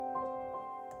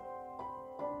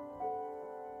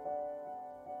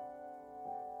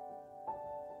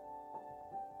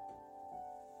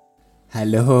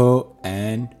Hello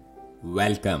and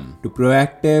welcome to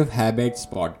Proactive Habits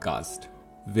Podcast,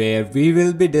 where we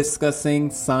will be discussing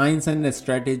science and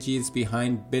strategies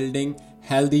behind building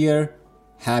healthier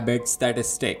habits that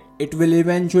stick. It will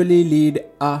eventually lead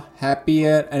a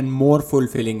happier and more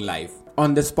fulfilling life.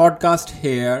 On this podcast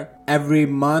here, every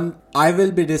month I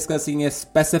will be discussing a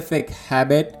specific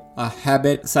habit, a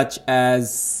habit such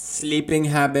as sleeping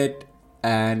habit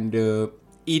and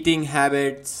eating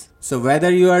habits. So whether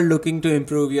you are looking to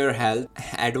improve your health,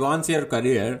 advance your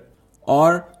career,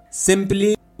 or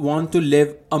simply want to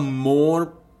live a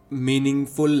more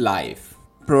meaningful life,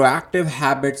 Proactive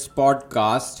Habits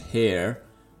podcast here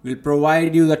will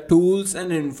provide you the tools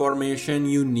and information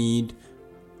you need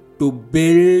to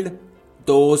build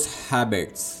those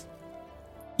habits.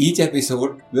 Each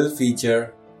episode will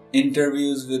feature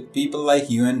interviews with people like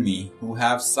you and me who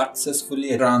have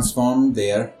successfully transformed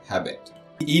their habit.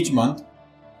 Each month,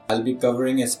 I'll be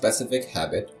covering a specific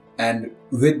habit, and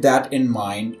with that in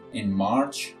mind, in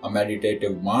March, a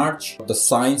meditative March, the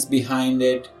science behind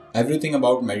it, everything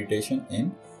about meditation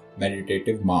in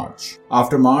meditative March.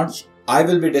 After March, I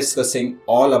will be discussing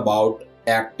all about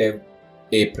Active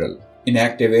April. In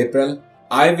Active April,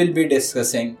 I will be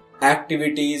discussing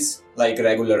activities like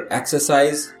regular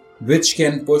exercise, which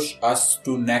can push us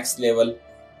to next level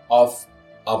of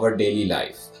our daily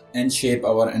life and shape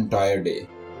our entire day.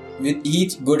 With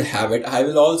each good habit, I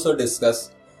will also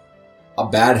discuss a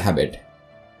bad habit.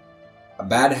 A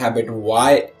bad habit,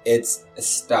 why it's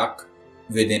stuck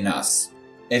within us.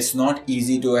 It's not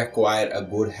easy to acquire a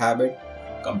good habit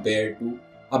compared to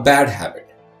a bad habit.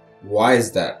 Why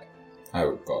is that? I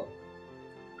would call.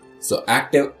 So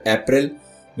Active April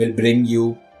will bring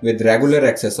you with regular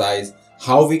exercise,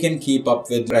 how we can keep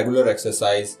up with regular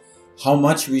exercise, how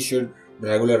much we should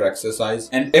regular exercise,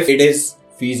 and if it is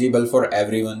feasible for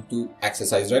everyone to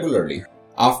exercise regularly.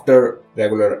 After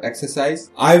regular exercise,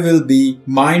 I will be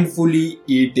mindfully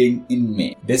eating in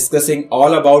May, discussing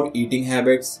all about eating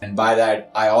habits, and by that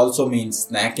I also mean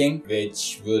snacking,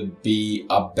 which would be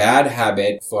a bad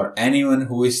habit for anyone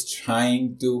who is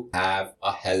trying to have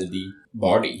a healthy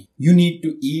body. You need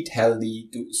to eat healthy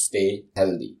to stay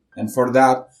healthy. And for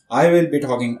that, I will be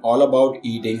talking all about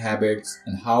eating habits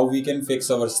and how we can fix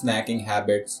our snacking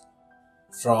habits,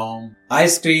 from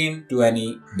ice cream to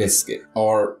any biscuit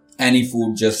or any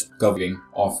food just covering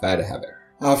of bad habit.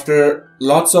 After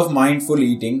lots of mindful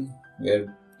eating,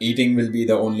 where eating will be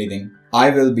the only thing,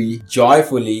 I will be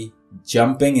joyfully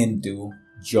jumping into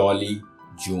Jolly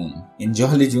June. In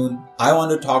Jolly June, I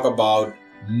want to talk about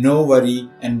no worry,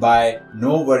 and by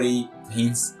no worry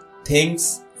means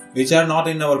things which are not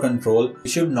in our control. We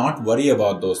should not worry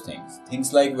about those things.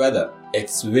 Things like weather.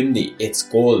 It's windy, it's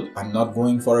cold, I'm not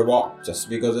going for a walk just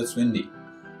because it's windy.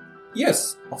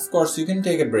 Yes, of course you can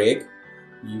take a break.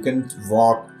 You can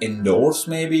walk indoors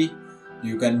maybe.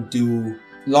 You can do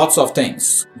lots of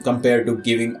things compared to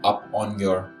giving up on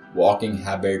your walking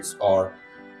habits or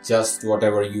just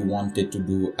whatever you wanted to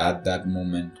do at that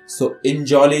moment. So in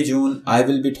Jolly June, I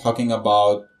will be talking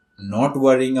about not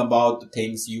worrying about the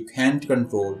things you can't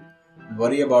control.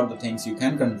 Worry about the things you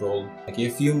can control. Like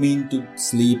if you mean to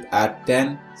sleep at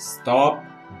 10, stop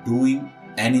doing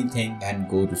anything and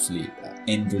go to sleep.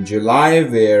 Into July,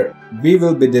 where we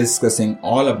will be discussing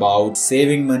all about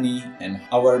saving money and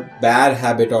our bad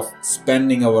habit of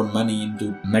spending our money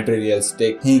into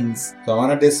materialistic things. So I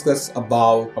want to discuss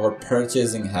about our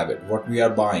purchasing habit, what we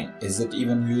are buying, is it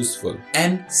even useful,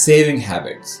 and saving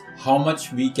habits, how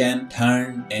much we can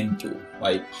turn into,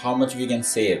 like how much we can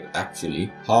save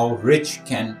actually, how rich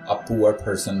can a poor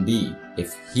person be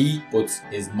if he puts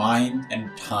his mind and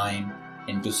time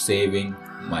into saving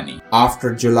money.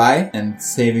 After July and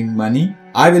saving money,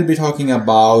 I will be talking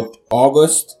about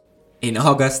August. In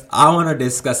August, I want to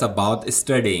discuss about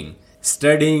studying.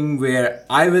 Studying, where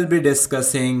I will be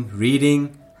discussing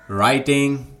reading,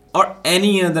 writing, or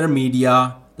any other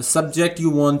media, the subject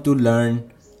you want to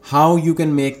learn, how you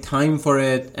can make time for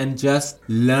it and just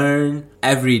learn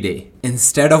every day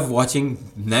instead of watching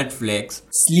Netflix.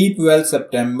 Sleep Well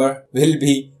September will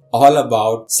be all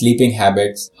about sleeping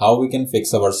habits, how we can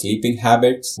fix our sleeping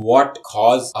habits, what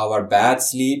cause our bad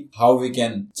sleep, how we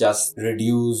can just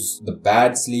reduce the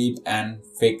bad sleep and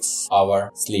fix our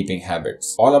sleeping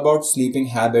habits. All about sleeping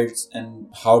habits and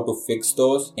how to fix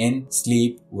those in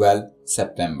Sleep Well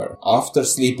September. After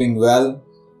sleeping well,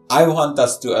 I want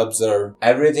us to observe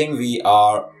everything we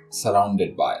are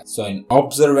surrounded by. So in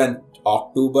Observant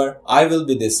October, I will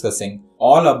be discussing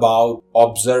all about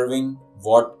observing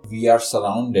what we are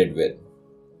surrounded with,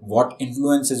 what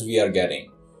influences we are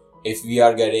getting. If we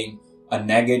are getting a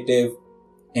negative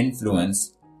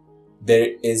influence, there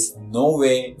is no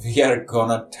way we are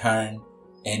gonna turn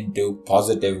into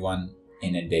positive one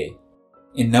in a day.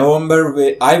 In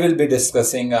November, I will be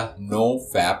discussing a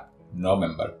NoFap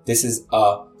November. This is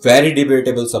a very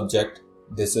debatable subject.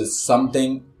 This is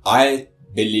something I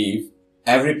believe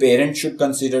every parent should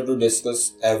consider to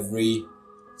discuss. Every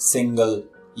single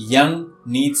young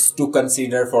needs to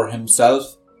consider for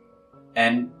himself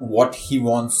and what he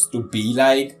wants to be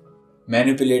like,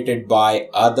 manipulated by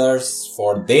others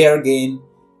for their gain,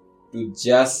 to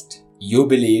just you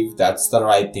believe that's the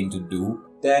right thing to do,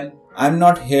 then I'm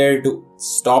not here to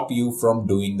stop you from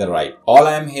doing the right. All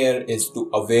I'm here is to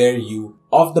aware you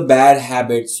of the bad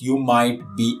habits you might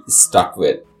be stuck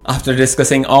with. After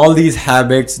discussing all these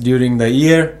habits during the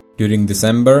year, during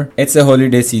December, it's a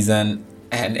holiday season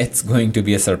and it's going to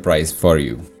be a surprise for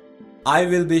you. I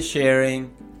will be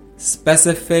sharing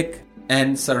specific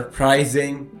and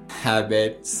surprising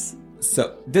habits.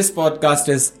 So this podcast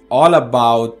is all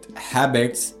about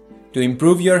habits to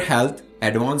improve your health,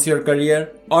 advance your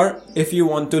career, or if you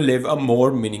want to live a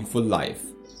more meaningful life.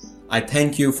 I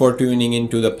thank you for tuning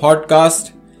into the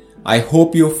podcast. I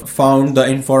hope you found the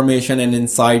information and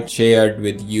insight shared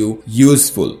with you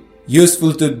useful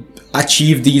to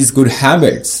achieve these good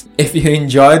habits. If you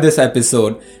enjoyed this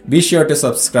episode, be sure to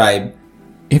subscribe.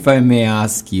 If I may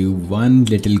ask you one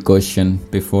little question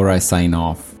before I sign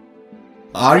off.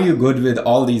 Are you good with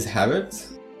all these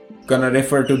habits? Gonna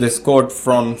refer to this quote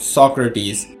from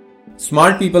Socrates.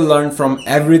 Smart people learn from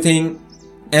everything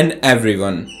and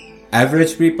everyone.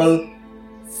 Average people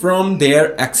from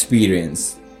their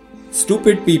experience.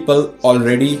 Stupid people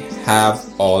already have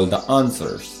all the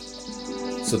answers.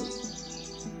 So,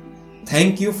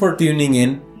 thank you for tuning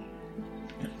in.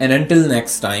 And until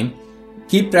next time,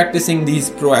 keep practicing these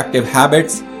proactive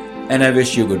habits and I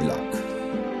wish you good luck.